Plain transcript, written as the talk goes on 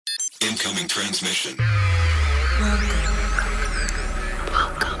Incoming transmission.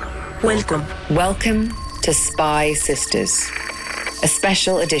 Welcome to Spy Sisters, a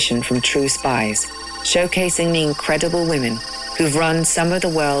special edition from True Spies, showcasing the incredible women who've run some of the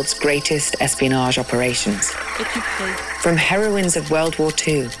world's greatest espionage operations. From heroines of World War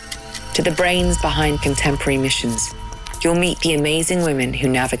II to the brains behind contemporary missions, you'll meet the amazing women who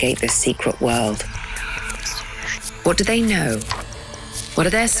navigate this secret world. What do they know? What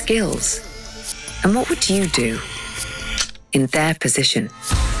are their skills? And what would you do in their position?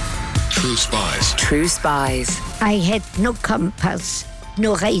 True Spies. True Spies. I had no compass,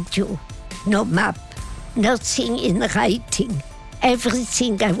 no radio, no map, nothing in writing.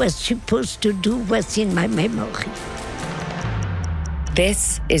 Everything I was supposed to do was in my memory.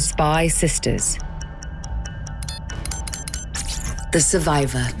 This is Spy Sisters. The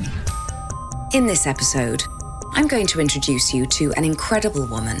Survivor. In this episode, I'm going to introduce you to an incredible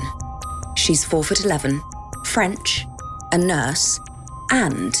woman. She's 4'11", French, a nurse,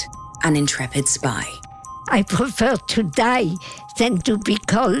 and an intrepid spy. I prefer to die than to be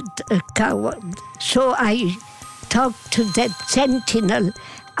called a coward. So I talked to that sentinel,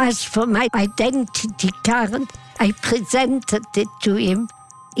 asked for my identity card. I presented it to him.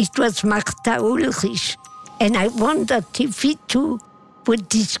 It was Martha Ulrich, and I wondered if he too would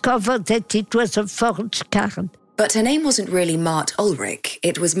discover that it was a forged card. But her name wasn't really Mart Ulrich,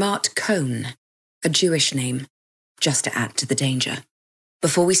 it was Mart Cohn, a Jewish name, just to add to the danger.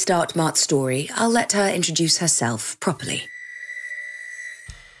 Before we start Mart's story, I'll let her introduce herself properly.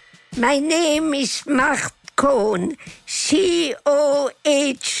 My name is Mart Cohn, C-O-H-N.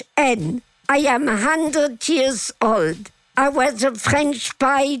 I am 100 years old. I was a French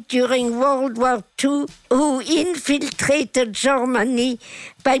spy during World War II who infiltrated Germany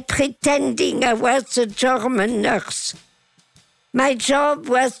by pretending I was a German nurse. My job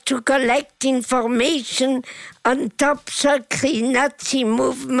was to collect information on top secret Nazi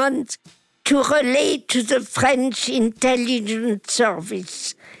movements to relay to the French intelligence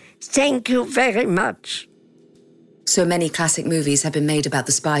service. Thank you very much. So many classic movies have been made about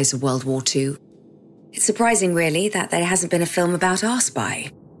the spies of World War II. It's surprising, really, that there hasn't been a film about our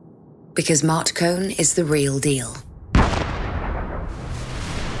spy. Because Mart Cohn is the real deal.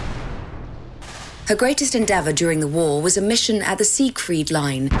 Her greatest endeavour during the war was a mission at the Siegfried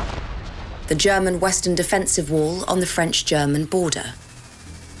Line, the German Western defensive wall on the French-German border.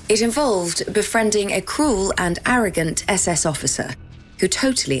 It involved befriending a cruel and arrogant SS officer who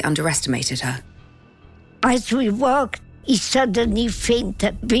totally underestimated her. As we walked, he suddenly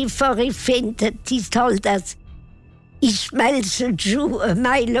fainted. Before he fainted, he told us he smells a Jew a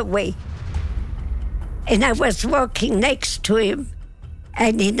mile away. And I was walking next to him,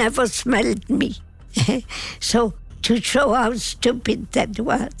 and he never smelled me. So, to show how stupid that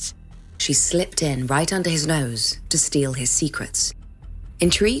was. She slipped in right under his nose to steal his secrets.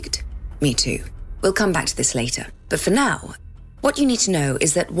 Intrigued? Me too. We'll come back to this later. But for now, what you need to know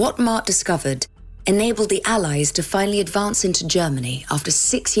is that what Mart discovered enabled the Allies to finally advance into Germany after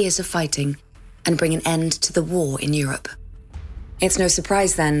 6 years of fighting and bring an end to the war in Europe. It's no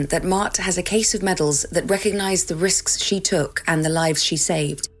surprise then that Mart has a case of medals that recognise the risks she took and the lives she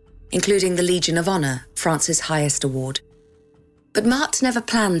saved, including the Legion of Honour, France's highest award. But Mart never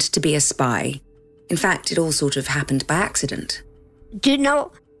planned to be a spy. In fact, it all sort of happened by accident. Do you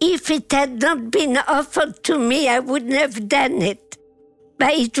know, if it had not been offered to me, I wouldn't have done it.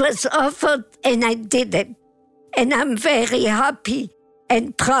 But it was offered and I did it. And I'm very happy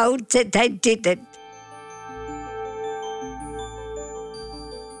and proud that I did it.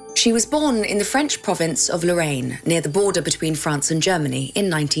 She was born in the French province of Lorraine, near the border between France and Germany, in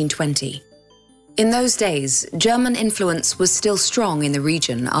 1920. In those days, German influence was still strong in the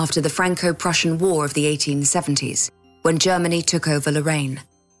region after the Franco-Prussian War of the 1870s, when Germany took over Lorraine.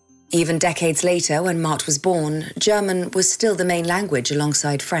 Even decades later, when Mart was born, German was still the main language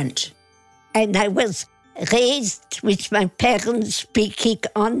alongside French. And I was raised with my parents speaking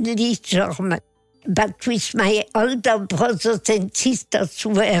only German. But with my older brothers and sisters who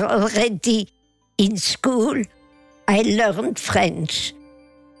were already in school, I learned French.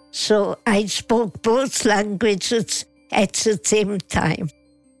 So I spoke both languages at the same time.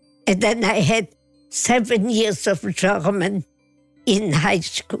 And then I had 7 years of German in high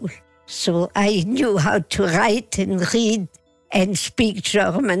school. So I knew how to write and read and speak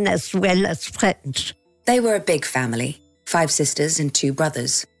German as well as French. They were a big family, 5 sisters and 2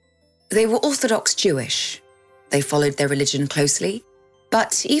 brothers. They were Orthodox Jewish. They followed their religion closely,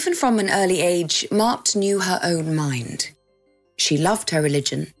 but even from an early age, Mart knew her own mind. She loved her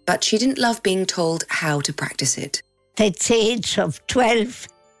religion, but she didn't love being told how to practice it. At the age of 12,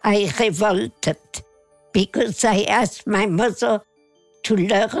 I revolted because I asked my mother to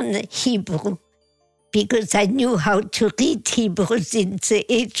learn Hebrew because I knew how to read Hebrew since the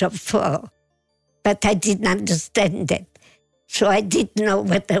age of 4. But I didn't understand it. So I didn't know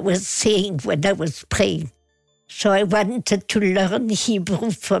what I was saying when I was praying. So I wanted to learn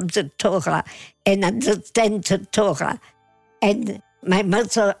Hebrew from the Torah and understand the Torah. And my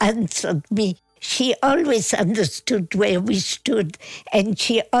mother answered me. She always understood where we stood, and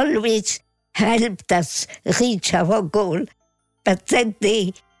she always helped us reach our goal. But that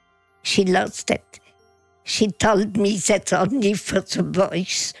day, she lost it. She told me that's only for the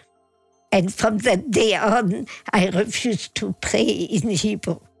boys. And from that day on, I refused to pray in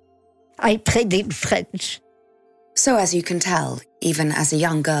Hebrew. I prayed in French. So as you can tell, even as a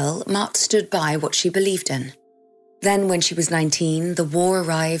young girl, Marthe stood by what she believed in. Then when she was 19, the war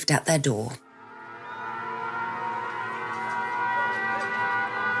arrived at their door.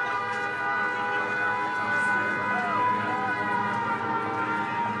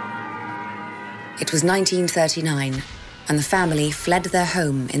 It was 1939, and the family fled their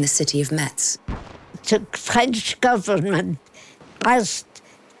home in the city of Metz. The French government asked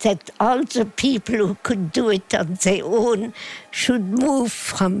that all the people who could do it on their own should move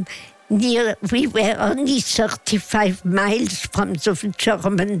from near. We were only 35 miles from the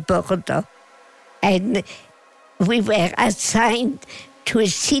German border. And we were assigned to a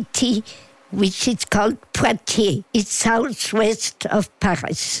city which is called Poitiers. It's southwest of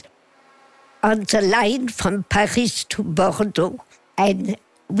Paris, on the line from Paris to Bordeaux. And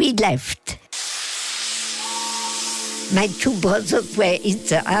we left. My 2 brothers were in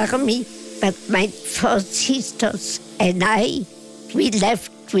the army, but my 4 sisters and I, we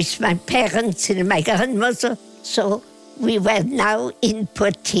left with my parents and my grandmother. So we were now in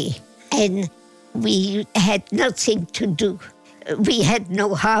Poitiers, and we had nothing to do. We had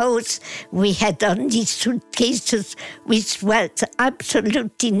no house, we had only suitcases, which was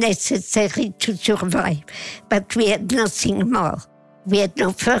absolutely necessary to survive, but we had nothing more. We had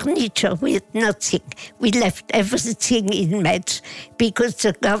no furniture, we had nothing. We left everything in Metz because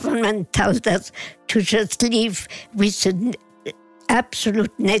the government told us to just live with the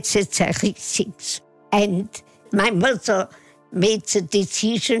absolute necessary things. And my mother made the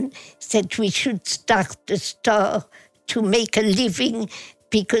decision that we should start a store to make a living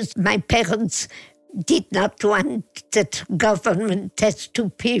because my parents did not want that government has to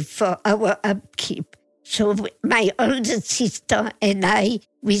pay for our upkeep. So my older sister and I,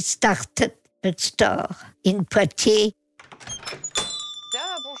 we started a store in Poitiers.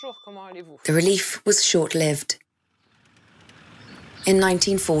 The relief was short-lived. In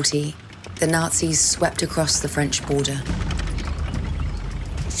 1940, the Nazis swept across the French border.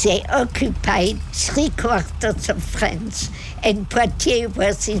 They occupied 3/4 of France, and Poitiers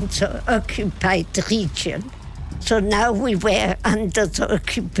was in the occupied region. So now we were under the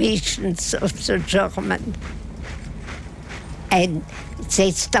occupations of the Germans. And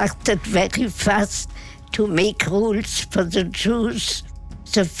they started very fast to make rules for the Jews.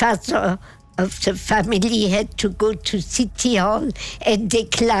 The father of the family had to go to City Hall and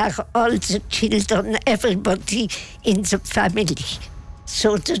declare all the children, everybody in the family.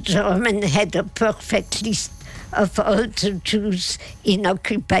 So the Germans had a perfect list of all the Jews in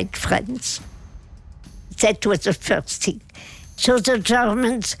occupied France. That was the first thing. So the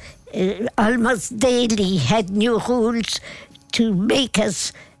Germans almost daily had new rules to make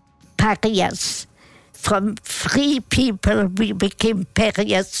us pariahs. From free people, we became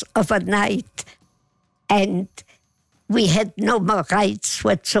pariahs overnight. And we had no more rights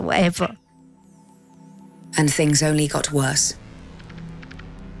whatsoever. And things only got worse.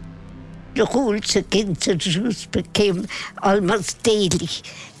 The rules against the Jews became almost daily.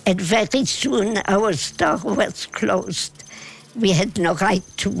 And very soon our store was closed. We had no right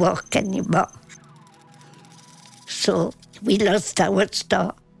to work anymore. So we lost our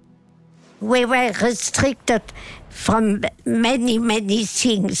store. We were restricted from many, many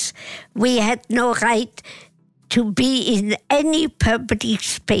things. We had no right to be in any public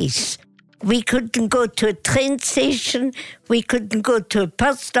space. We couldn't go to a train station. We couldn't go to a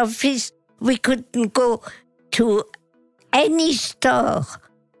post office. We couldn't go to any store,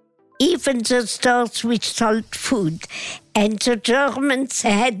 even the stores which sold food. And the Germans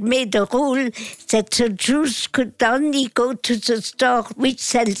had made a rule that the Jews could only go to the store which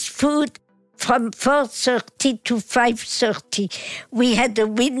sells food from 4:30 to 5:30. We had a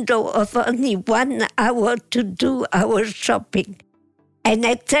window of only 1 hour to do our shopping. And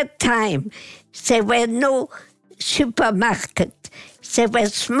at that time, there were no supermarkets. There were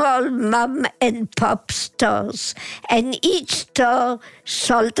small mom and pop stores, and each store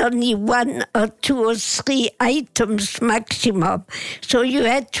sold only 1 or 2 or 3 items maximum. So you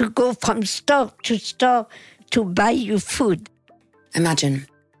had to go from store to buy your food. Imagine,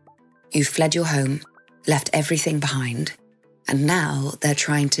 you fled your home, left everything behind, and now they're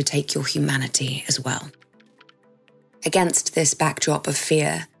trying to take your humanity as well. Against this backdrop of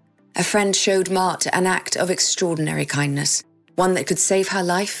fear, a friend showed Marthe an act of extraordinary kindness, one that could save her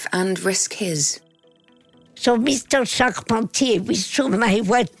life and risk his. So Mr. Charpentier, with whom I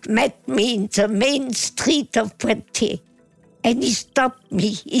met me in the main street of Poitiers, and he stopped me.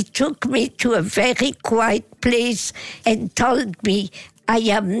 He took me to a very quiet place and told me, I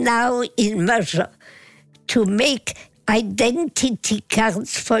am now in measure to make identity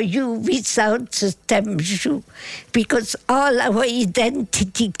cards for you without the stem Jew, because all our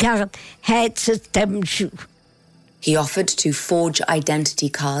identity cards had the stem Jew. He offered to forge identity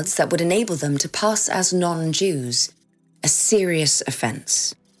cards that would enable them to pass as non-Jews, a serious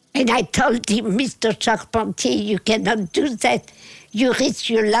offence. And I told him, Mr. Charpentier, you cannot do that. You risk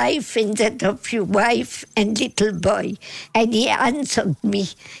your life and that of your wife and little boy. And he answered me,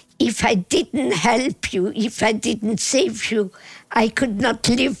 if I didn't help you, if I didn't save you, I could not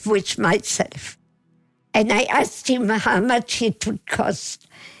live with myself. And I asked him how much it would cost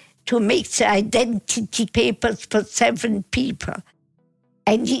to make the identity papers for 7 people.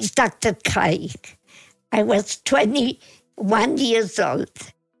 And he started crying. I was 21 years old.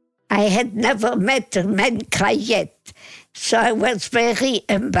 I had never met a man cry yet, so I was very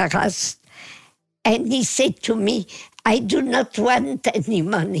embarrassed. And he said to me, I do not want any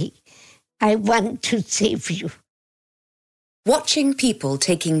money. I want to save you. Watching people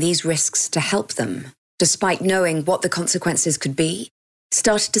taking these risks to help them, despite knowing what the consequences could be,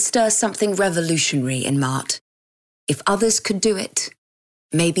 started to stir something revolutionary in Marthe. If others could do it,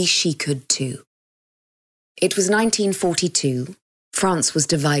 maybe she could too. It was 1942. France was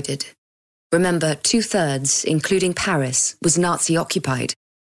divided. Remember, 2/3, including Paris, was Nazi-occupied,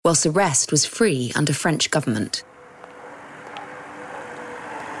 whilst the rest was free under French government.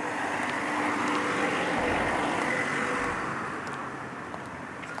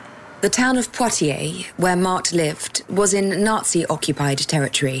 The town of Poitiers, where Marthe lived, was in Nazi-occupied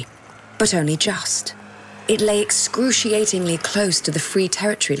territory, but only just. It lay excruciatingly close to the Free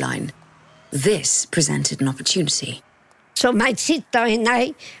Territory line. This presented an opportunity. So my sister and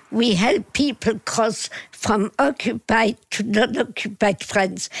I, we help people cross from occupied to non-occupied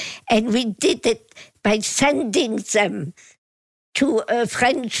France. And we did it by sending them to a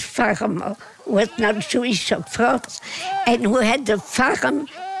French farmer who was not Jewish, of course, and who had a farm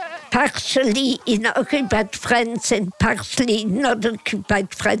partially in occupied France and partially in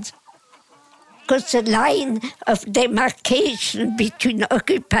non-occupied France. Because the line of demarcation between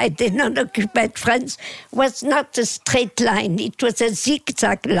occupied and non-occupied France was not a straight line, it was a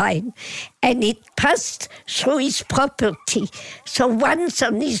zigzag line, and it passed through his property. So once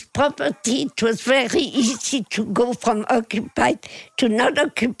on his property, it was very easy to go from occupied to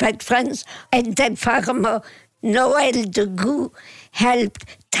non-occupied France, and then farmer Noël Degout helped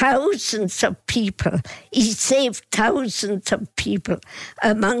thousands of people. He saved thousands of people,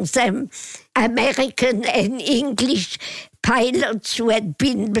 among them American and English pilots who had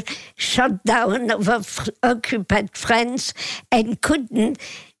been shot down over occupied France and couldn't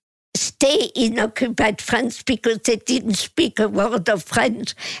stay in occupied France because they didn't speak a word of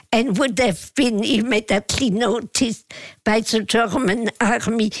French and would have been immediately noticed by the German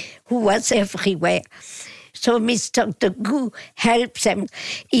army, who was everywhere. So Mr. Degout helped them.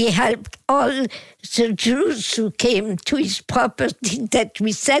 He helped all the Jews who came to his property that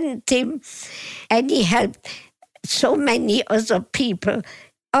we sent him, and he helped so many other people,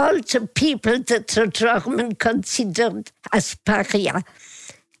 all the people that the German considered as pariah,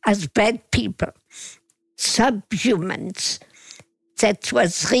 as bad people, subhumans. That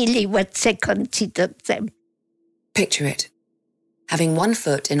was really what they considered them. Picture it. Having one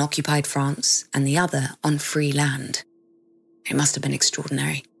foot in occupied France and the other on free land. It must have been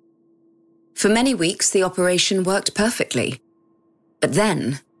extraordinary. For many weeks, the operation worked perfectly. But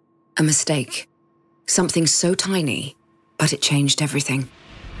then, a mistake. Something so tiny, but it changed everything.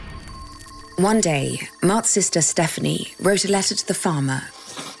 One day, Marthe's sister Stephanie wrote a letter to the farmer,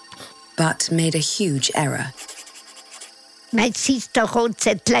 but made a huge error. My sister wrote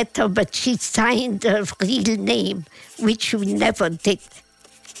that letter, but she signed her real name, which we never did.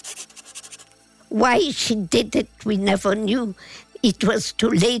 Why she did it, we never knew. It was too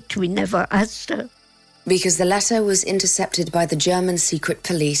late, we never asked her. Because the letter was intercepted by the German secret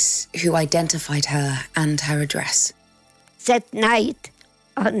police, who identified her and her address. That night,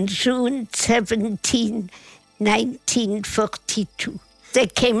 on June 17, 1942, they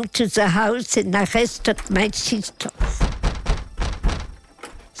came to the house and arrested my sister.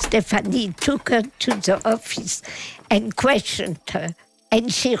 Stephanie took her to the office and questioned her,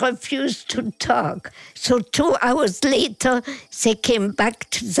 and she refused to talk. So 2 hours later, they came back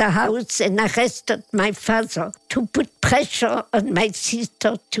to the house and arrested my father to put pressure on my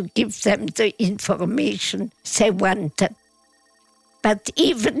sister to give them the information they wanted. But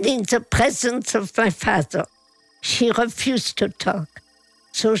even in the presence of my father, she refused to talk.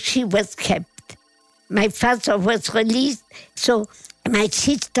 So she was kept. My father was released, so my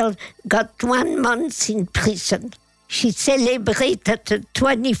sister got 1 month in prison. She celebrated her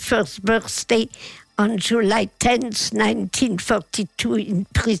 21st birthday on July 10th, 1942 in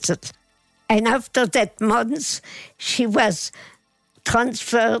prison. And after that month, she was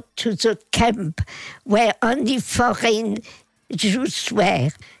transferred to the camp where only foreign Jews were.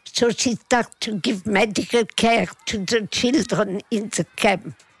 So she started to give medical care to the children in the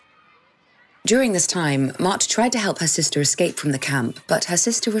camp. During this time, Mart tried to help her sister escape from the camp, but her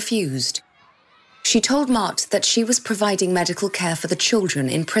sister refused. She told Mart that she was providing medical care for the children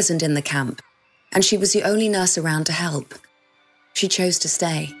imprisoned in the camp, and she was the only nurse around to help. She chose to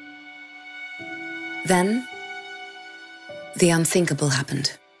stay. Then, the unthinkable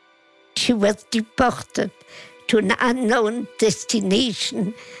happened. She was deported to an unknown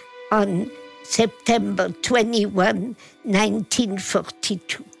destination on September 21,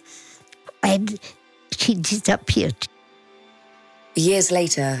 1942. And she disappeared. Years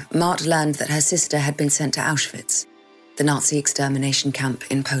later, Mart learned that her sister had been sent to Auschwitz, the Nazi extermination camp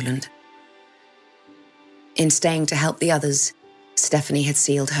in Poland. In staying to help the others, Stephanie had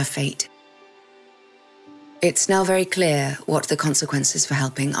sealed her fate. It's now very clear what the consequences for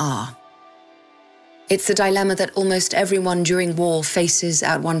helping are. It's the dilemma that almost everyone during war faces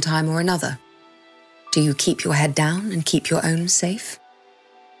at one time or another. Do you keep your head down and keep your own safe?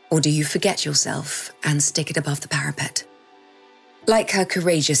 Or do you forget yourself and stick it above the parapet? Like her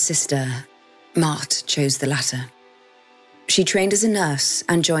courageous sister, Mart chose the latter. She trained as a nurse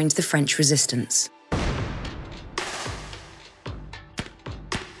and joined the French resistance.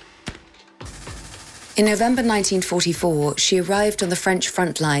 In November 1944, she arrived on the French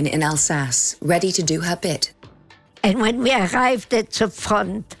front line in Alsace, ready to do her bit. And when we arrived at the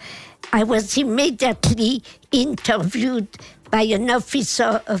front, I was immediately interviewed by an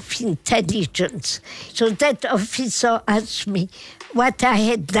officer of intelligence. So that officer asked me what I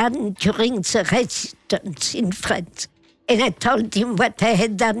had done during the resistance in France. And I told him what I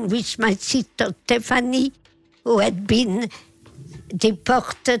had done with my sister Stephanie, who had been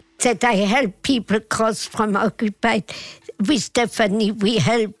deported, that I helped people cross from occupied. With Stephanie, we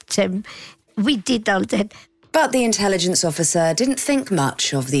helped them. We did all that. But the intelligence officer didn't think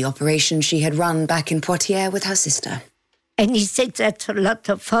much of the operation she had run back in Poitiers with her sister. And he said, that's a lot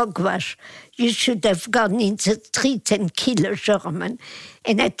of hogwash. You should have gone in the streets and killed a German.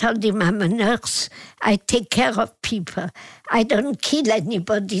 And I told him, I'm a nurse. I take care of people. I don't kill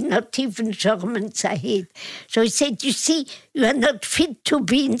anybody, not even Germans I hate. So he said, you see, you are not fit to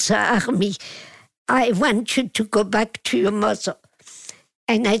be in the army. I want you to go back to your mother.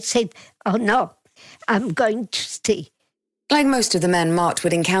 And I said, oh no, I'm going to stay. Like most of the men Mart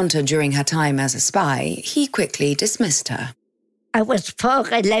would encounter during her time as a spy, he quickly dismissed her. I was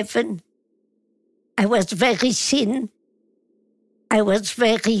 4'11". I was very thin. I was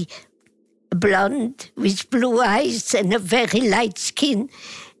very blonde with blue eyes and a very light skin.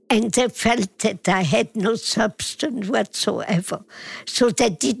 And they felt that I had no substance whatsoever. So they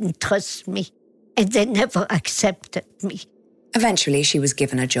didn't trust me. And they never accepted me. Eventually, she was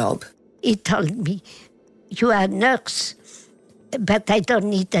given a job. He told me, you are a nurse, but I don't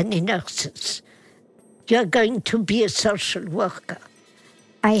need any nurses. You're going to be a social worker.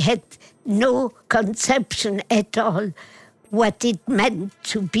 I had no conception at all what it meant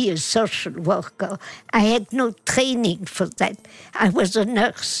to be a social worker. I had no training for that. I was a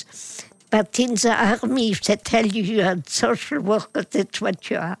nurse. But in the army, if they tell you you're a social worker, that's what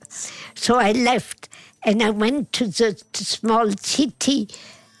you are. So I left, and I went to the small city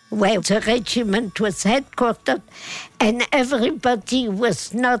where the regiment was headquartered, and everybody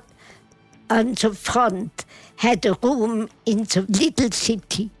was not on the front, had a room in the little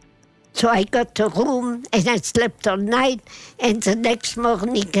city. So I got a room, and I slept all night, and the next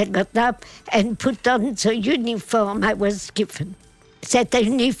morning I got up and put on the uniform I was given. That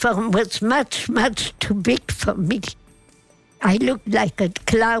uniform was much, much too big for me. I looked like a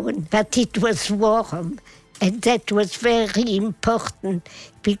clown, but it was warm. And that was very important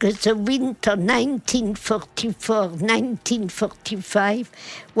because the winter 1944-1945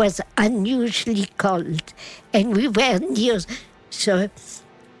 was unusually cold. And we were near the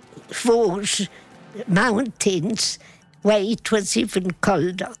Vosges mountains where it was even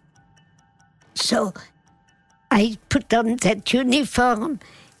colder. So I put on that uniform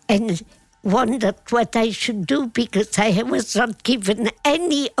and wondered what I should do because I was not given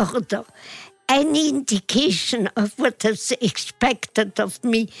any order, any indication of what was expected of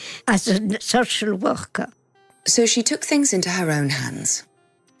me as a social worker. So she took things into her own hands.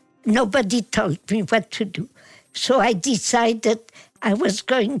 Nobody told me what to do. So I decided I was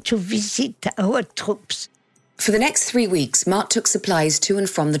going to visit our troops. For the next 3 weeks, Marthe took supplies to and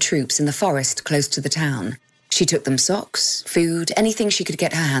from the troops in the forest close to the town. She took them socks, food, anything she could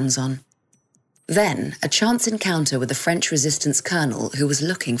get her hands on. Then, a chance encounter with a French resistance colonel who was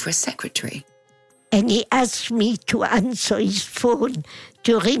looking for a secretary. And he asked me to answer his phone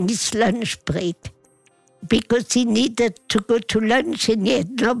during his lunch break because he needed to go to lunch and he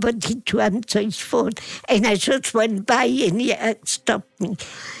had nobody to answer his phone. And I just went by and he had stopped me.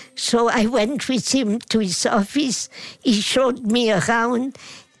 So I went with him to his office. He showed me around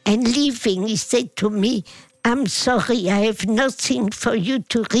and leaving, he said to me, "I'm sorry, I have nothing for you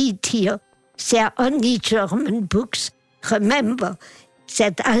to read here. There are only German books. Remember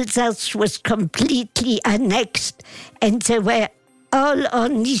that Alsace was completely annexed and they were all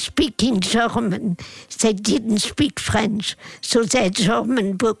only speaking German. They didn't speak French, so they're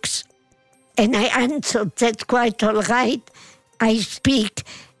German books." And I answered, "That's quite all right. I speak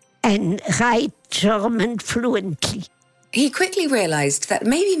and write German fluently." He quickly realized that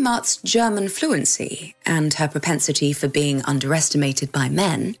maybe Marthe's German fluency and her propensity for being underestimated by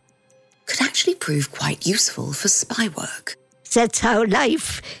men could actually prove quite useful for spy work. That's how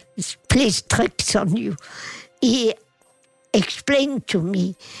life plays tricks on you. He explained to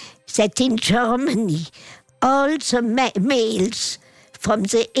me that in Germany, all the males from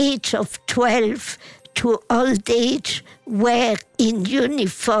the age of 12 to old age were in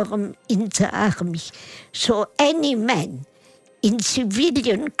uniform in the army. So any man in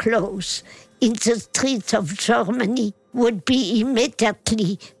civilian clothes in the streets of Germany would be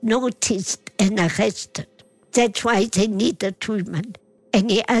immediately noticed and arrested. That's why they needed women.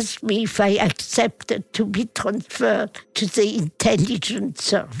 And he asked me if I accepted to be transferred to the intelligence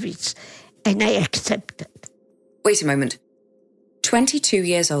service. And I accepted. Wait a moment. 22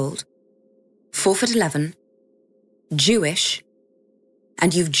 years old, 4'11", Jewish,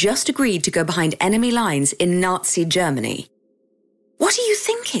 and you've just agreed to go behind enemy lines in Nazi Germany. What are you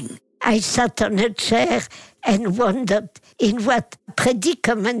thinking? I sat on a chair and wondered in what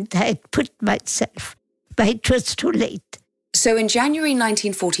predicament I had put myself, but it was too late. So in January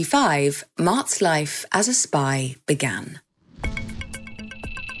 1945, Marthe's life as a spy began.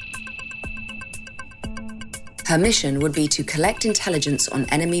 Her mission would be to collect intelligence on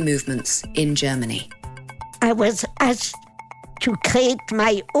enemy movements in Germany. I was asked to create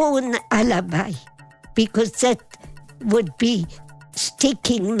my own alibi because that would be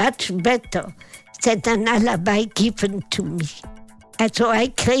sticking much better than an alibi given to me. And so I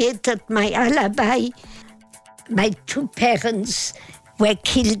created my alibi. My two parents were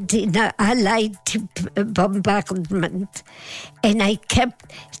killed in an Allied bombardment. And I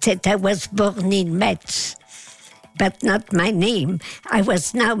kept that I was born in Metz, but not my name. I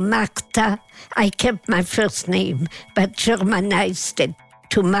was now Martha. I kept my first name, but Germanized it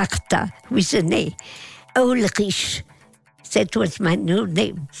to Martha with an A. Ulrich, that was my new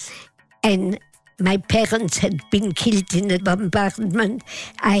name. And my parents had been killed in a bombardment.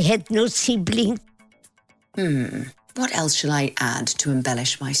 I had no sibling. What else shall I add to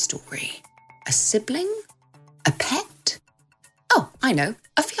embellish my story? A sibling? A pet? Oh, I know,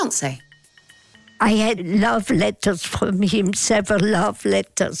 a fiancé. I had love letters from him, several love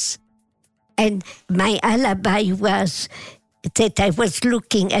letters. And my alibi was that I was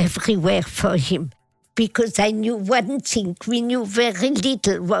looking everywhere for him because I knew one thing. We knew very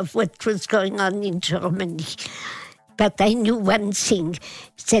little of what was going on in Germany. But I knew one thing,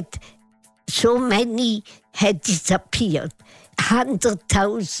 that so many had disappeared.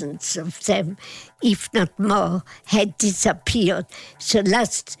 100,000 of them, if not more, had disappeared the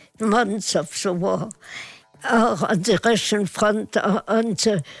last months of the war, or on the Russian front, or on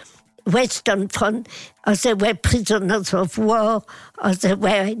the Western front, or they were prisoners of war, or they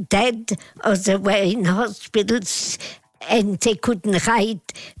were dead, or they were in hospitals, and they couldn't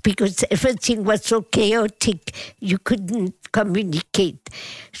write because everything was so chaotic, you couldn't communicate.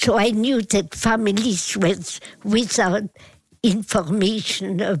 So I knew that families were without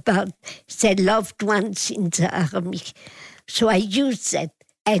information about their loved ones in the army. So I used that,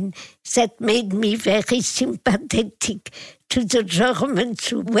 and that made me very sympathetic to the Germans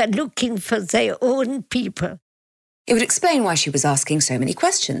who were looking for their own people. It would explain why she was asking so many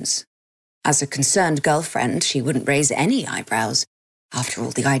questions. As a concerned girlfriend, she wouldn't raise any eyebrows. After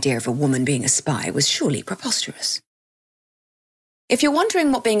all, the idea of a woman being a spy was surely preposterous. If you're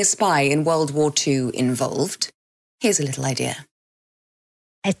wondering what being a spy in World War II involved, here's a little idea.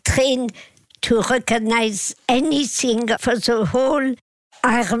 I trained to recognize anything for the whole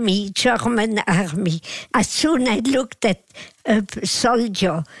army, German army. As soon as I looked at a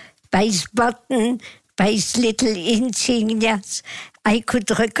soldier by his button, by his little insignias, I could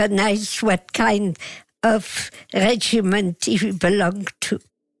recognize what kind of regiment he belonged to.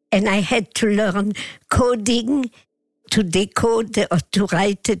 And I had to learn coding, to decode or to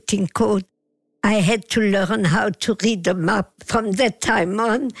write it in code. I had to learn how to read a map. From that time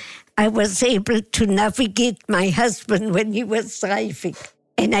on, I was able to navigate my husband when he was driving.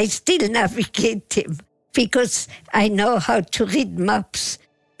 And I still navigate him because I know how to read maps,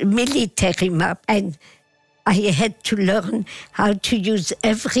 military map. And I had to learn how to use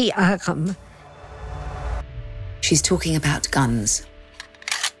every arm. She's talking about guns.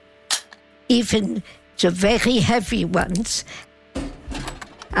 Even the very heavy ones,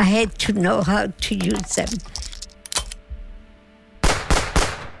 I had to know how to use them.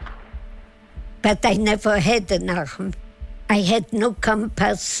 But I never had an arm. I had no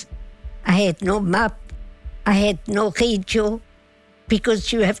compass. I had no map. I had no radio,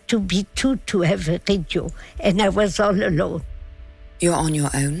 because you have to be two to have a radio, and I was all alone. You're on your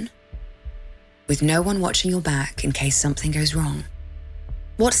own, with no one watching your back in case something goes wrong.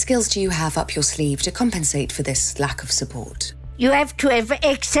 What skills do you have up your sleeve to compensate for this lack of support? You have to have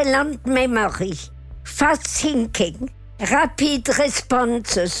excellent memory, fast thinking, rapid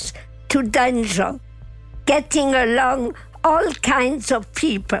responses to danger, getting along all kinds of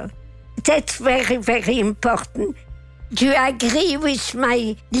people. That's very, very important. Do you agree with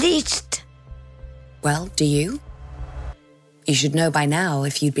my list? Well, do you? You should know by now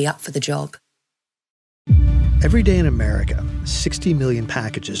if you'd be up for the job. Every day in America, 60 million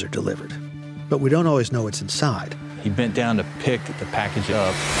packages are delivered, but we don't always know what's inside. He bent down to pick the package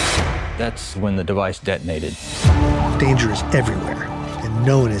up. That's when the device detonated. Danger is everywhere, and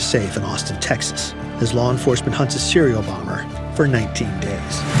no one is safe in Austin, Texas, as law enforcement hunts a serial bomber for 19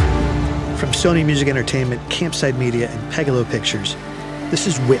 days. From Sony Music Entertainment, Campside Media, and Pegalo Pictures, this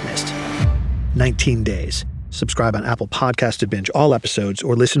is Witnessed. 19 Days. Subscribe on Apple Podcasts to binge all episodes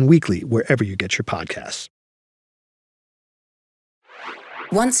or listen weekly wherever you get your podcasts.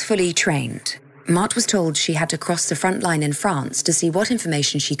 Once fully trained, Marthe was told she had to cross the front line in France to see what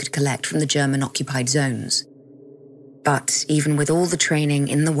information she could collect from the German-occupied zones. But even with all the training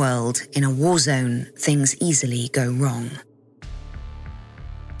in the world, in a war zone, things easily go wrong.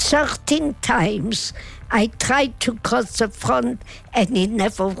 13 times I tried to cross the front and it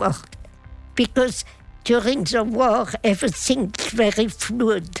never worked. Because during the war, everything's very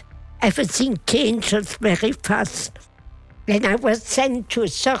fluid. Everything changes very fast. And I was sent to a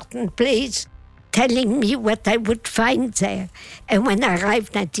certain place telling me what I would find there. And when I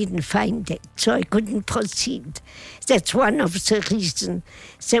arrived, I didn't find it, so I couldn't proceed. That's one of the reasons.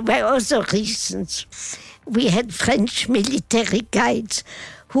 There were other reasons. We had French military guides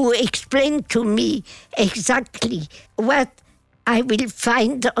who explained to me exactly what I will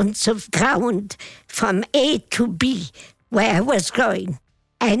find on the ground from A to B, where I was going,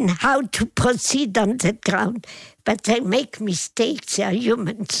 and how to proceed on that ground. But they make mistakes, they are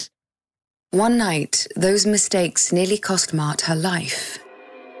humans. One night, those mistakes nearly cost Marthe her life.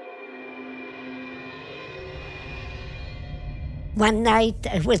 One night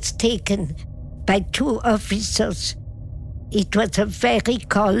I was taken by two officers. It was a very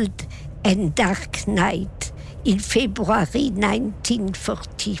cold and dark night in February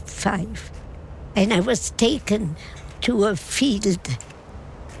 1945. And I was taken to a field.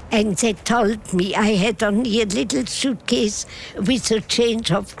 And they told me I had only a little suitcase with a change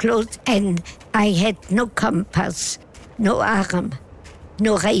of clothes, and I had no compass, no arm,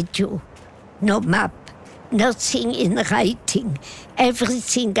 no radio, no map, nothing in writing.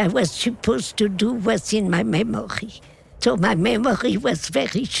 Everything I was supposed to do was in my memory. So my memory was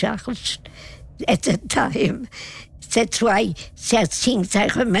very charged at the time. That's why there are things I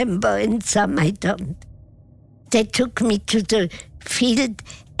remember and some I don't. They took me to the field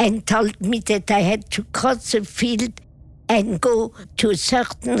and told me that I had to cross the field and go to a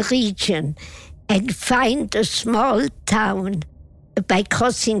certain region and find a small town by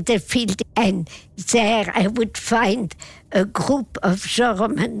crossing the field, and there I would find a group of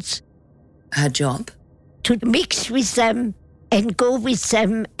Germans. Her job? To mix with them and go with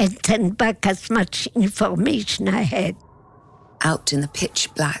them and send back as much information I had. Out in the pitch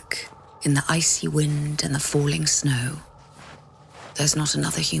black, in the icy wind and the falling snow, there's not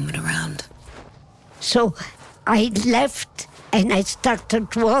another human around. So I left and I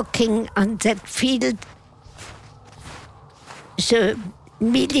started walking on that field. The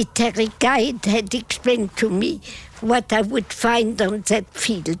military guide had explained to me what I would find on that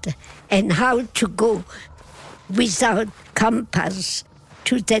field and how to go without compass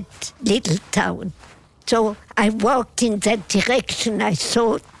to that little town. So I walked in that direction, I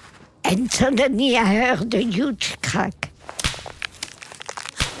thought, and suddenly I heard a huge crack.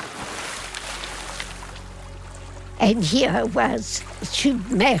 And here I was,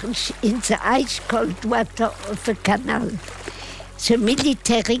 submerged in the ice-cold water of a canal. The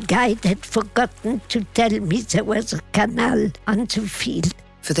military guide had forgotten to tell me there was a canal on the field.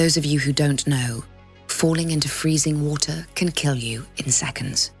 For those of you who don't know, falling into freezing water can kill you in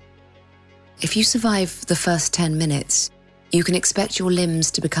seconds. If you survive the first 10 minutes, you can expect your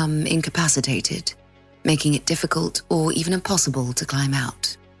limbs to become incapacitated, making it difficult or even impossible to climb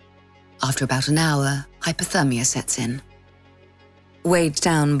out. After about an hour, hypothermia sets in. Weighed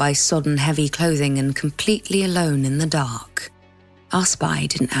down by sodden heavy clothing and completely alone in the dark, our spy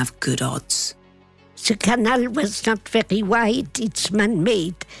didn't have good odds. The canal was not very wide, it's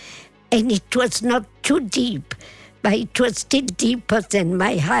man-made, and it was not too deep, but it was still deeper than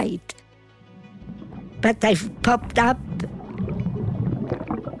my height. But I popped up,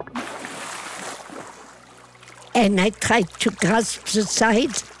 and I tried to grasp the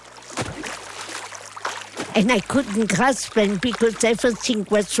side, and I couldn't grasp them because everything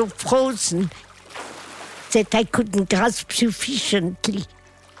was so frozen that I couldn't grasp sufficiently.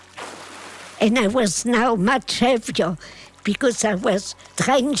 And I was now much heavier because I was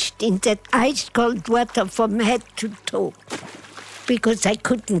drenched in that ice-cold water from head to toe, because I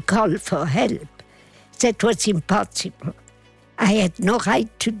couldn't call for help. That was impossible. I had no right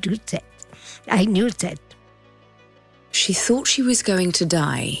to do that. I knew that. She thought she was going to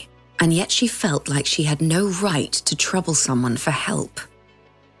die, and yet she felt like she had no right to trouble someone for help.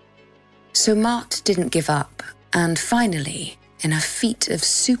 So Marthe didn't give up, and finally, in a feat of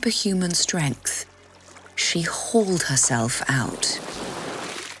superhuman strength, she hauled herself out.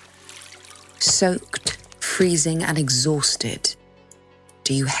 Soaked, freezing, and exhausted,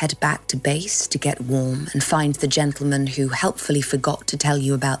 do you head back to base to get warm and find the gentleman who helpfully forgot to tell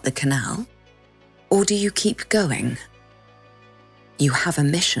you about the canal? Or do you keep going? You have a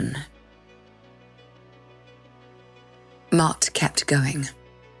mission. Marthe kept going.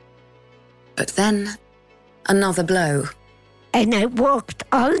 But then, another blow. And I walked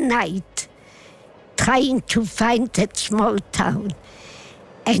all night trying to find that small town,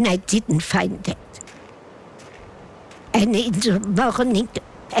 and I didn't find it. And in the morning,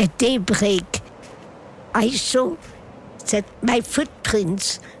 at daybreak, I saw that my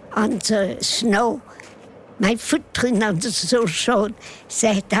footprints on the snow, my footprint on the snow showed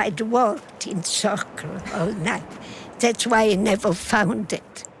that I'd walked in circle all night. That's why I never found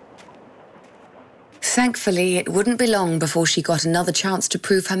it. Thankfully, it wouldn't be long before she got another chance to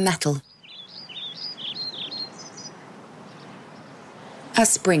prove her mettle. As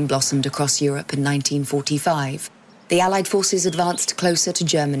spring blossomed across Europe in 1945, the Allied forces advanced closer to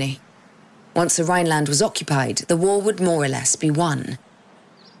Germany. Once the Rhineland was occupied, the war would more or less be won.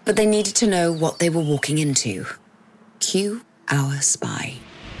 But they needed to know what they were walking into. Cue our spy.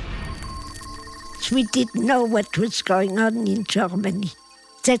 We didn't know what was going on in Germany.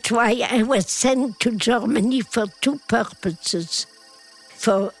 That's why I was sent to Germany for two purposes.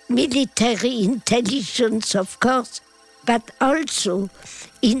 For military intelligence, of course, but also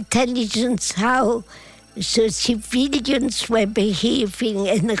intelligence how the civilians were behaving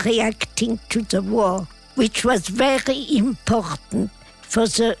and reacting to the war, which was very important for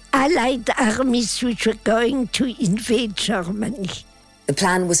the Allied armies which were going to invade Germany. The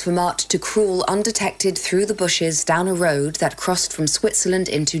plan was for Marthe to crawl undetected through the bushes down a road that crossed from Switzerland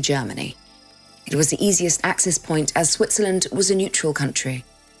into Germany. It was the easiest access point as Switzerland was a neutral country.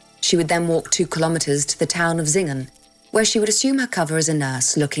 She would then walk 2 kilometers to the town of Singen, where she would assume her cover as a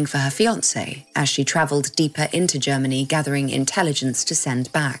nurse looking for her fiancé as she traveled deeper into Germany gathering intelligence to send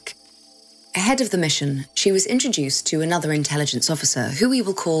back. Ahead of the mission, she was introduced to another intelligence officer who we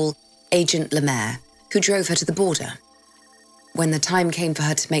will call Agent Lemaire, who drove her to the border. When the time came for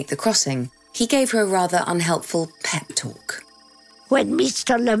her to make the crossing, he gave her a rather unhelpful pep talk. When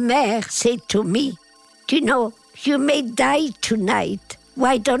Mr. Lemaire said to me, "Do you know, you may die tonight.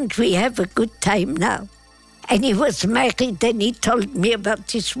 Why don't we have a good time now? And he was married and he told me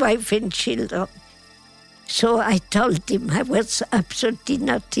about his wife and children. So I told him I was absolutely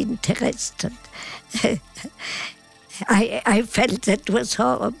not interested. I felt that was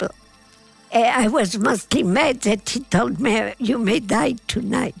horrible. I was mostly mad that he told me, you may die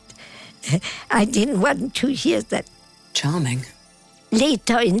tonight. I didn't want to hear that. Charming.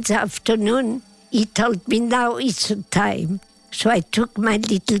 Later in the afternoon, he told me now is the time. So I took my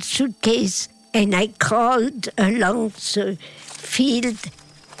little suitcase and I crawled along the field.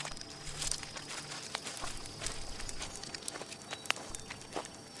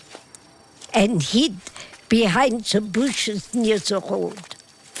 And hid behind the bushes near the road.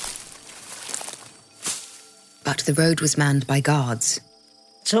 But the road was manned by guards.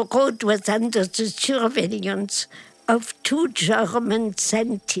 The road was under the surveillance of 2 German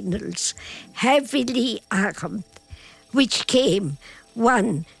sentinels, heavily armed, which came,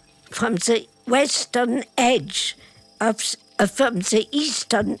 one from the western edge from the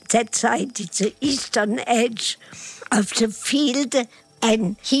eastern, that side, the eastern edge of the field,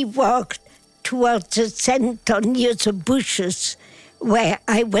 and he walked towards the center near the bushes where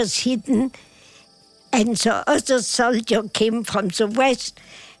I was hidden, and the other soldier came from the west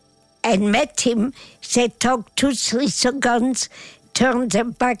and met him. They talked 2-3 seconds, turned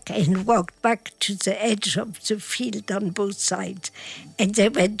them back and walked back to the edge of the field on both sides. And they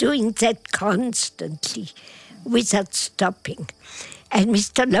were doing that constantly, without stopping. And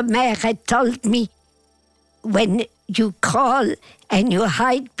Mr. Lemaire had told me, when you crawl and you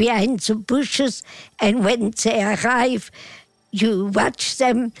hide behind the bushes, and when they arrive, you watch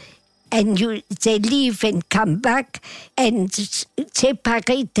them, and they leave and come back and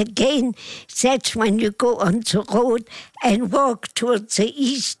separate again. That's when you go on the road and walk towards the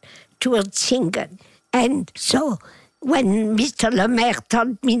east, towards Singen. And so when Mr. Lemaire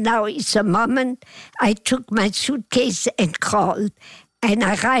told me now is the moment, I took my suitcase and crawled and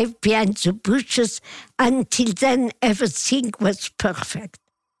arrived behind the bushes. Until then, everything was perfect.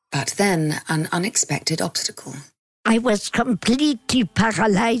 But then an unexpected obstacle. I was completely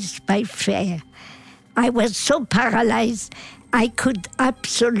paralyzed by fear. I was so paralyzed, I could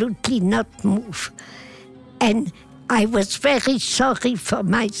absolutely not move. And I was very sorry for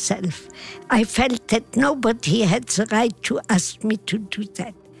myself. I felt that nobody had the right to ask me to do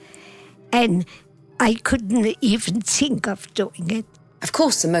that. And I couldn't even think of doing it. Of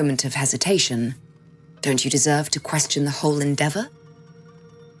course, a moment of hesitation. Don't you deserve to question the whole endeavor?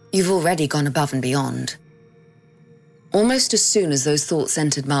 You've already gone above and beyond. Almost as soon as those thoughts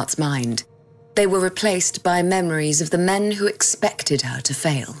entered Mart's mind, they were replaced by memories of the men who expected her to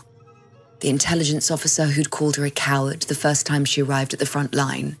fail. The intelligence officer who'd called her a coward the first time she arrived at the front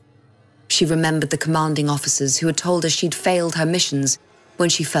line. She remembered the commanding officers who had told her she'd failed her missions when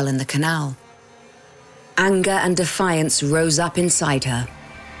she fell in the canal. Anger and defiance rose up inside her.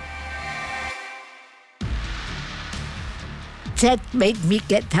 That made me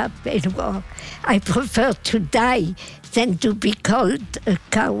get up and walk. I prefer to die than to be called a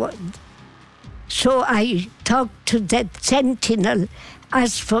coward. So I talked to that sentinel,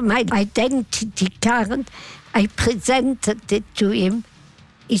 asked for my identity card. I presented it to him.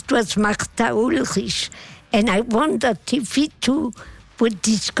 It was Martha Ulrich, and I wondered if he too would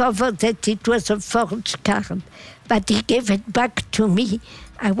discover that it was a forged card. But he gave it back to me.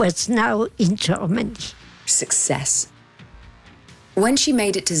 I was now in Germany. Success. When she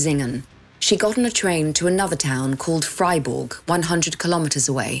made it to Singen, she got on a train to another town called Freiburg, 100 kilometers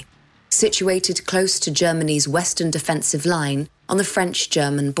away, situated close to Germany's western defensive line on the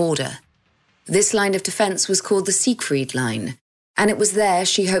French-German border. This line of defense was called the Siegfried Line, and it was there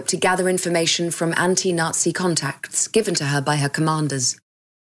she hoped to gather information from anti-Nazi contacts given to her by her commanders.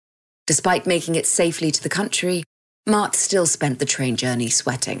 Despite making it safely to the country, Mart still spent the train journey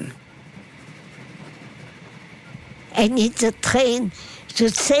sweating. And in the train, the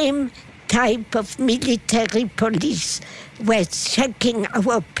same type of military police were checking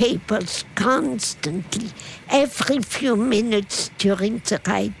our papers constantly, every few minutes during the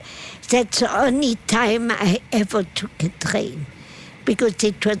ride. That's the only time I ever took a train, because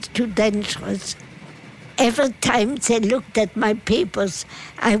it was too dangerous. Every time they looked at my papers,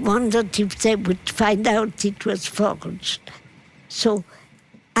 I wondered if they would find out it was forged. So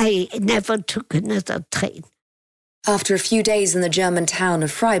I never took another train. After a few days in the German town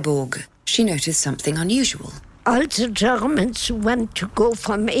of Freiburg, she noticed something unusual. All the Germans who want to go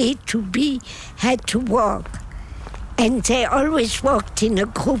from A to B had to walk. And they always walked in a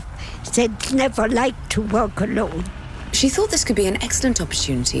group. They'd never liked to walk alone. She thought this could be an excellent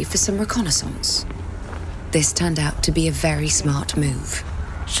opportunity for some reconnaissance. This turned out to be a very smart move.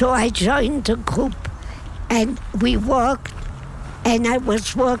 So I joined the group and we walked, and I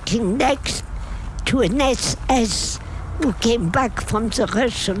was walking next to an SS who came back from the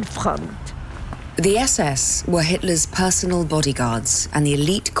Russian front. The SS were Hitler's personal bodyguards and the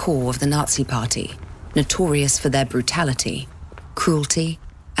elite core of the Nazi Party, notorious for their brutality, cruelty,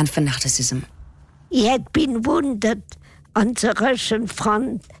 and fanaticism. He had been wounded on the Russian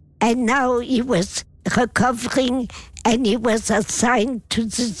front, and now he was recovering, and he was assigned to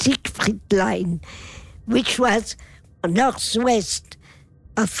the Siegfried Line, which was northwest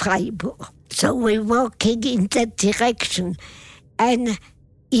of Freiburg. So we're walking in that direction, and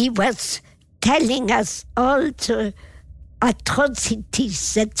he was telling us all the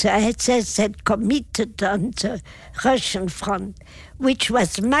atrocities that the SS had committed on the Russian front, which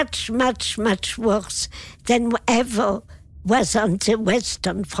was much, much, much worse than whatever was on the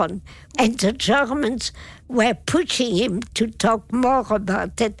Western Front. And the Germans were pushing him to talk more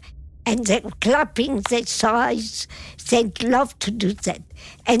about it, and they were clapping their thighs. They'd love to do that.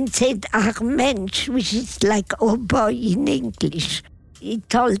 And said, "Ach Mensch," which is like "oh boy" in English. He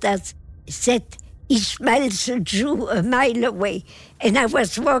told us that he smells a Jew a mile away. And I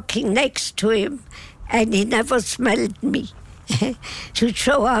was walking next to him, and he never smelled me, to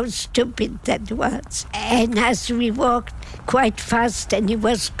show how stupid that was. And as we walked quite fast, and he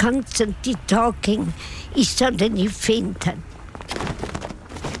was constantly talking, he suddenly fainted.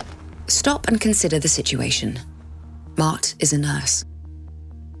 Stop and consider the situation. Mart is a nurse.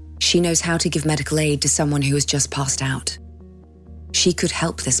 She knows how to give medical aid to someone who has just passed out. She could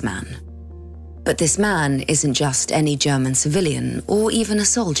help this man. But this man isn't just any German civilian or even a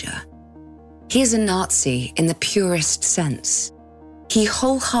soldier. He is a Nazi in the purest sense. He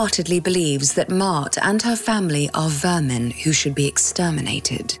wholeheartedly believes that Mart and her family are vermin who should be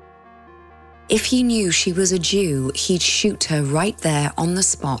exterminated. If he knew she was a Jew, he'd shoot her right there on the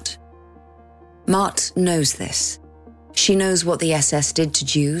spot. Mart knows this. She knows what the SS did to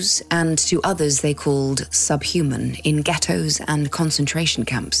Jews and to others they called subhuman in ghettos and concentration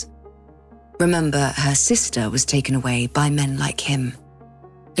camps. Remember, her sister was taken away by men like him.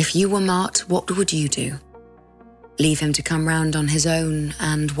 If you were Mart, what would you do? Leave him to come round on his own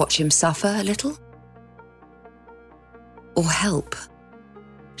and watch him suffer a little? Or help?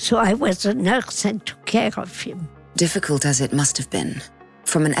 So I was a nurse and took care of him. Difficult as it must have been.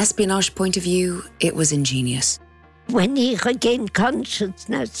 From an espionage point of view, it was ingenious. When he regained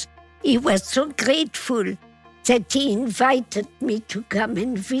consciousness, he was so grateful that he invited me to come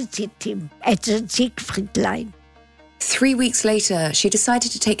and visit him at the Siegfried Line. 3 weeks later, she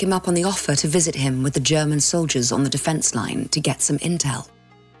decided to take him up on the offer to visit him with the German soldiers on the defense line to get some intel.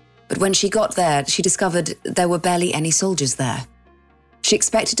 But when she got there, she discovered there were barely any soldiers there. She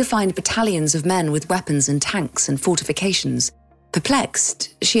expected to find battalions of men with weapons and tanks and fortifications.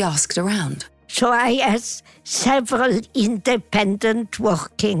 Perplexed, she asked around. So I asked several independent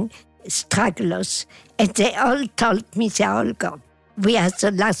working stragglers, and they all told me they all gone. We are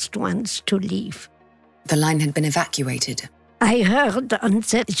the last ones to leave. The line had been evacuated. I heard on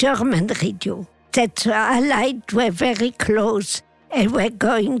the German radio that the Allied were very close and were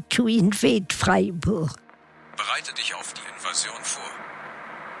going to invade Freiburg. Bereite dich auf die Invasion vor.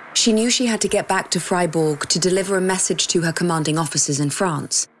 She knew she had to get back to Freiburg to deliver a message to her commanding officers in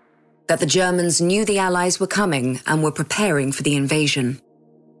France, that the Germans knew the Allies were coming and were preparing for the invasion.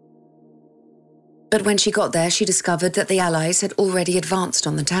 But when she got there, she discovered that the Allies had already advanced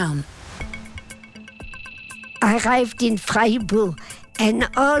on the town. I arrived in Freiburg, and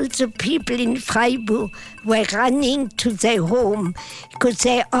all the people in Freiburg were running to their home because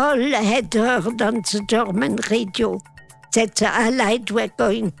they all had heard on the German radio that the Allied were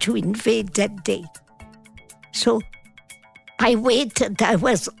going to invade that day. So I waited. I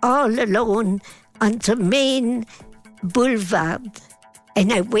was all alone on the main boulevard,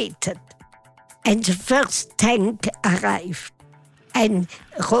 and I waited. And the first tank arrived and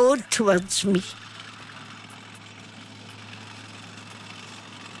rode towards me.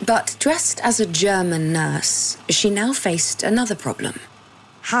 But dressed as a German nurse, she now faced another problem.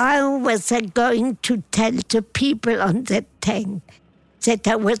 How was I going to tell the people on that tank that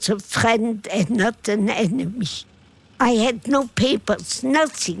I was a friend and not an enemy? I had no papers,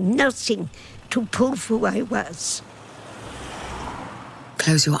 nothing to prove who I was.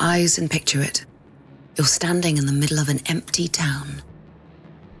 Close your eyes and picture it. You're standing in the middle of an empty town.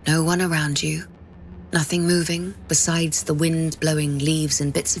 No one around you. Nothing moving besides the wind blowing leaves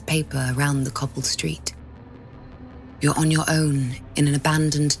and bits of paper around the cobbled street. You're on your own in an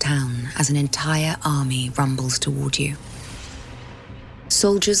abandoned town as an entire army rumbles toward you.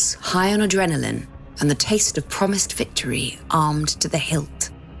 Soldiers high on adrenaline and the taste of promised victory armed to the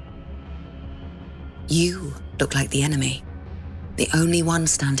hilt. You look like the enemy, the only one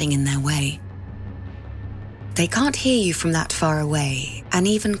standing in their way. They can't hear you from that far away, and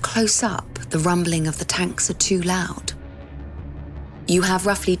even close up, the rumbling of the tanks are too loud. You have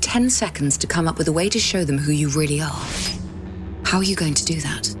roughly 10 seconds to come up with a way to show them who you really are. How are you going to do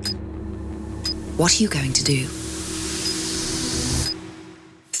that? What are you going to do?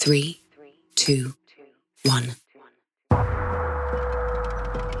 3, 2, 1.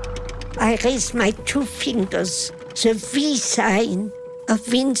 I raised my 2 fingers, the V sign of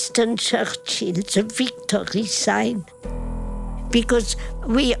Winston Churchill, the victory sign. Because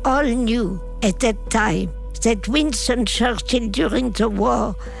we all knew at that time that Winston Churchill during the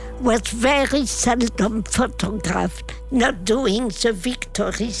war was very seldom photographed, not doing the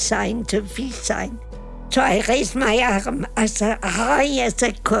victory sign, the V sign. So I raised my arm as high as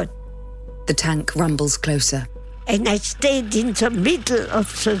I could. The tank rumbles closer. And I stayed in the middle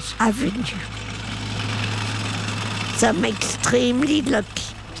of the avenue. So I'm extremely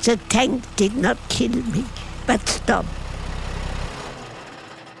lucky. The tank did not kill me, but stopped.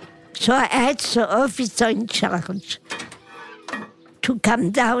 So I asked the officer in charge to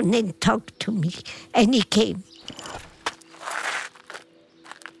come down and talk to me, and he came.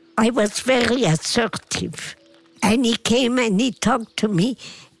 I was very assertive, and he came and he talked to me,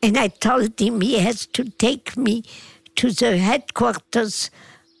 and I told him he has to take me to the headquarters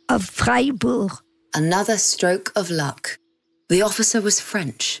of Freiburg. Another stroke of luck. The officer was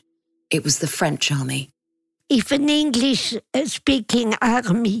French. It was the French army. If an English-speaking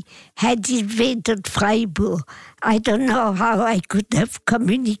army had invaded Freiburg, I don't know how I could have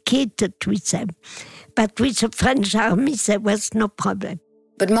communicated with them. But with the French army, there was no problem.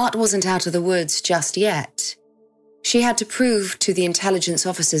 But Marthe wasn't out of the woods just yet. She had to prove to the intelligence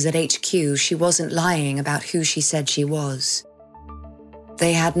officers at HQ she wasn't lying about who she said she was.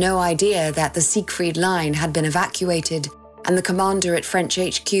 They had no idea that the Siegfried Line had been evacuated, and the commander at French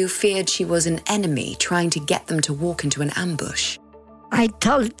HQ feared she was an enemy trying to get them to walk into an ambush. I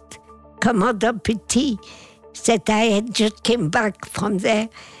told Commander Petit that I had just come back from there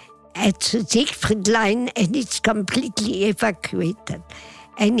at the Siegfried Line and it's completely evacuated.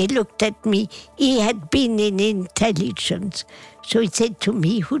 And he looked at me. He had been in intelligence. So he said to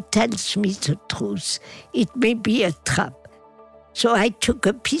me, "Who tells me the truth? It may be a trap." So I took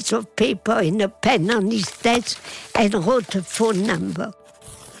a piece of paper and a pen on his desk and wrote a phone number.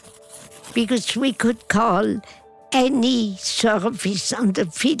 Because we could call any service on the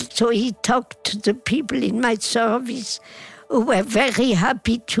field. So he talked to the people in my service who were very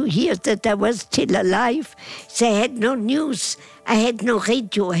happy to hear that I was still alive. They had no news. I had no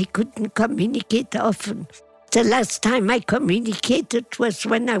radio. I couldn't communicate often. The last time I communicated was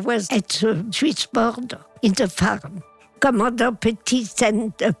when I was at the Swiss border in the farm. Commander Petit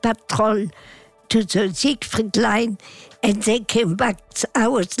sent a patrol to the Siegfried Line, and they came back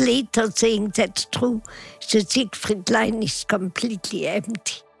hours later saying that's true. The Siegfried Line is completely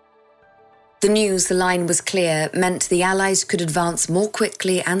empty. The news the line was clear meant the Allies could advance more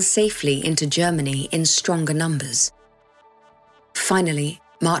quickly and safely into Germany in stronger numbers. Finally,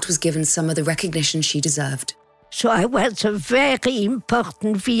 Marthe was given some of the recognition she deserved. So I was a very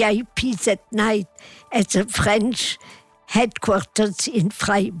important VIP that night at the French headquarters in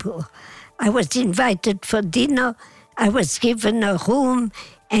Freiburg. I was invited for dinner, I was given a room,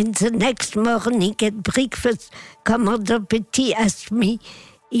 and the next morning at breakfast, Commander Petit asked me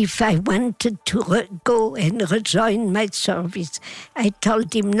if I wanted to go and rejoin my service. I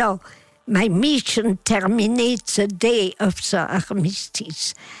told him no. My mission terminates the day of the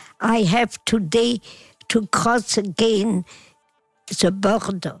armistice. I have today to cross again the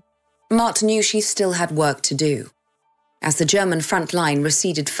border. Marthe knew she still had work to do. As the German front line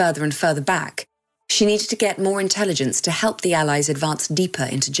receded further and further back, she needed to get more intelligence to help the Allies advance deeper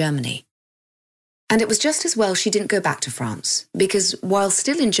into Germany. And it was just as well she didn't go back to France, because while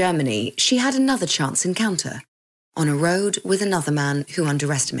still in Germany, she had another chance encounter, on a road with another man who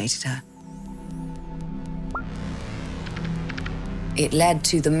underestimated her. It led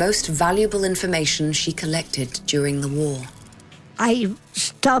to the most valuable information she collected during the war. I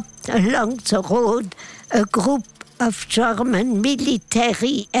stopped along the road a group of German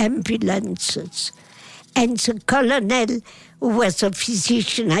military ambulances. And the colonel, who was a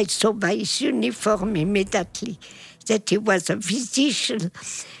physician, I saw by his uniform immediately that he was a physician,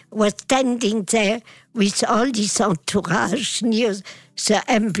 was standing there with all his entourage near the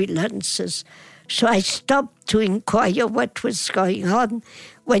ambulances. So I stopped to inquire what was going on.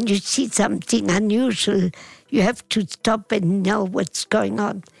 When you see something unusual, you have to stop and know what's going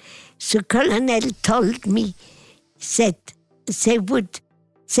on. the colonel told me that they would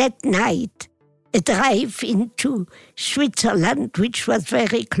that night drive into Switzerland, which was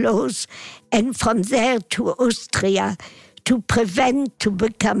very close, and from there to Austria to prevent to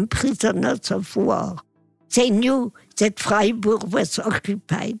become prisoners of war. They knew that Freiburg was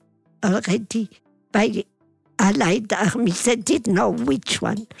occupied already by Allied armies. They didn't know which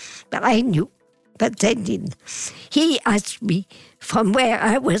one, but I knew, but they didn't. He asked me from where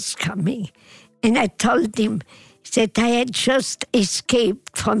I was coming, and I told him that I had just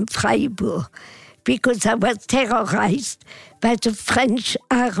escaped from Freiburg because I was terrorized by the French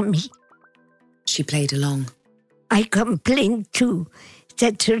army. She played along. I complained too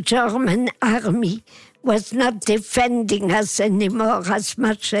that the German army was not defending us anymore as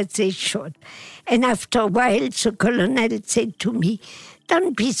much as they should. And after a while, the colonel said to me,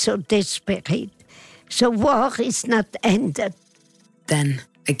 "Don't be so desperate. The war is not ended." Then,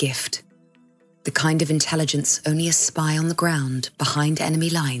 a gift. The kind of intelligence only a spy on the ground behind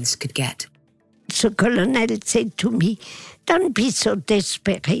enemy lines could get. The colonel said to me, "Don't be so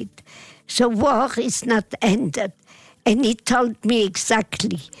desperate. The war is not ended." And he told me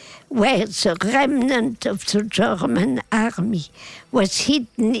exactly where the remnant of the German army was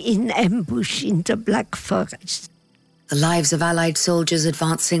hidden in ambush in the Black Forest. The lives of Allied soldiers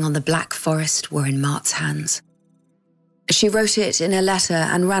advancing on the Black Forest were in Mart's hands. She wrote it in a letter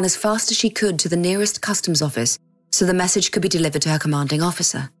and ran as fast as she could to the nearest customs office so the message could be delivered to her commanding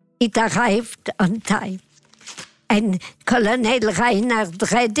officer. It arrived on time, and Colonel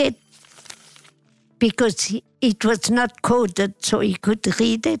Reinhardt read it because it was not coded so he could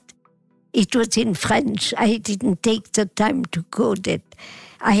read it. It was in French. I didn't take the time to code it.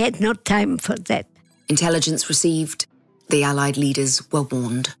 I had no time for that. Intelligence received. The Allied leaders were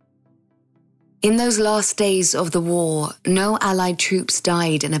warned. In those last days of the war, no Allied troops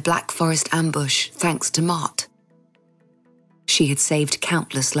died in a Black Forest ambush thanks to Mart. She had saved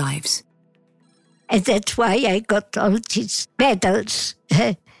countless lives. And that's why I got all these medals.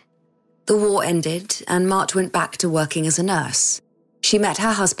 The war ended, and Mart went back to working as a nurse. She met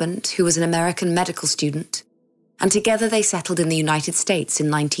her husband, who was an American medical student, and together they settled in the United States in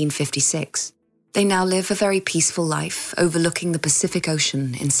 1956. They now live a very peaceful life overlooking the Pacific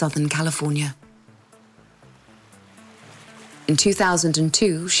Ocean in Southern California. In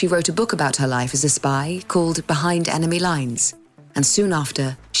 2002, she wrote a book about her life as a spy called Behind Enemy Lines, and soon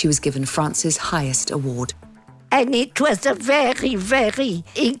after, she was given France's highest award. And it was a very, very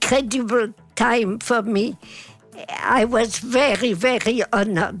incredible time for me. I was very, very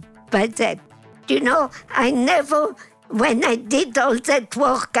honored by that. You know, when I did all that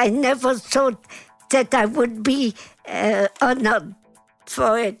work, I never thought that I would be honored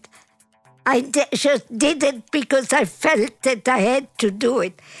for it. I just did it because I felt that I had to do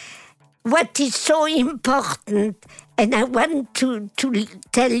it. What is so important, and I want to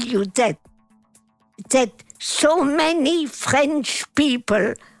tell you that so many French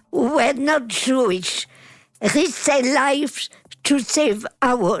people who were not Jewish risked their lives to save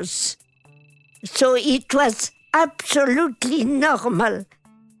ours. So it was absolutely normal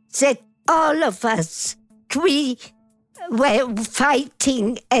that all of us, we were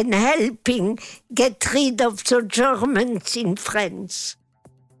fighting and helping get rid of the Germans in France.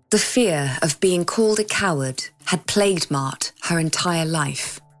 The fear of being called a coward had plagued Mart her entire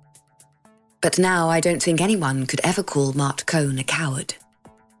life. But now I don't think anyone could ever call Mart Cohn a coward.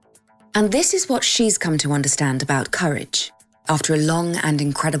 And this is what she's come to understand about courage after a long and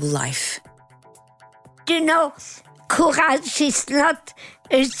incredible life. You know, courage is not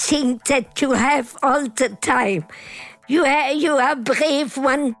a thing that you have all the time. You are brave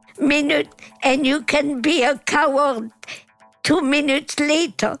 1 minute and you can be a coward 2 minutes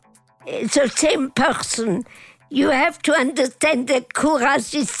later. The same person. You have to understand that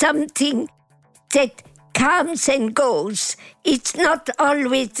courage is something that comes and goes. It's not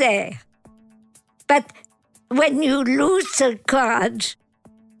always there. But when you lose the courage,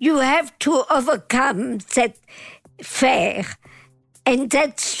 you have to overcome that fear. And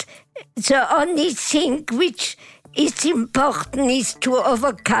that's the only thing which is important, is to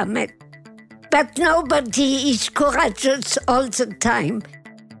overcome it. But nobody is courageous all the time.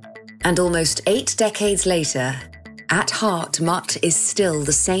 And almost 8 decades later, at heart, Mart is still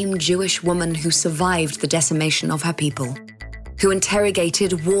the same Jewish woman who survived the decimation of her people, who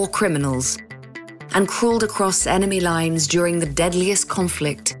interrogated war criminals, and crawled across enemy lines during the deadliest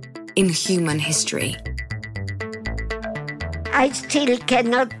conflict in human history. I still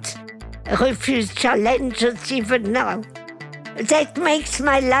cannot refuse challenges even now. That makes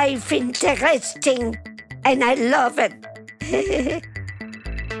my life interesting, and I love it.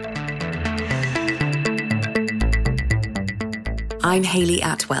 I'm Hayley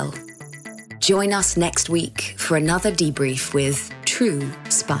Atwell. Join us next week for another debrief with True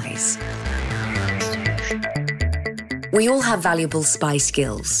Spies. We all have valuable spy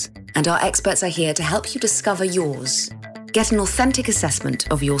skills, and our experts are here to help you discover yours. Get an authentic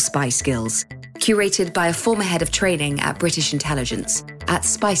assessment of your spy skills, curated by a former head of training at British Intelligence at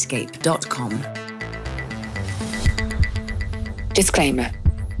spyscape.com. Disclaimer.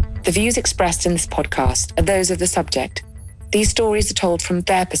 The views expressed in this podcast are those of the subject. These stories are told from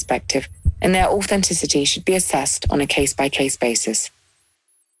their perspective, and their authenticity should be assessed on a case-by-case basis.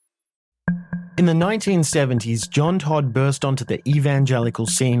 In the 1970s, John Todd burst onto the evangelical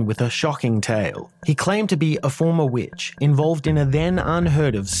scene with a shocking tale. He claimed to be a former witch involved in a then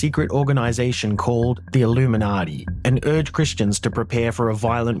unheard-of secret organization called the Illuminati, and urged Christians to prepare for a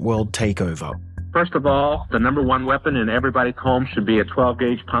violent world takeover. First of all, the number one weapon in everybody's home should be a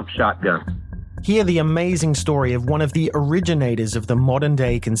 12-gauge pump shotgun. Hear the amazing story of one of the originators of the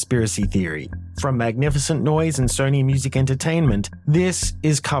modern-day conspiracy theory. From Magnificent Noise and Sony Music Entertainment, this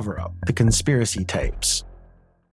is Cover Up, the Conspiracy Tapes.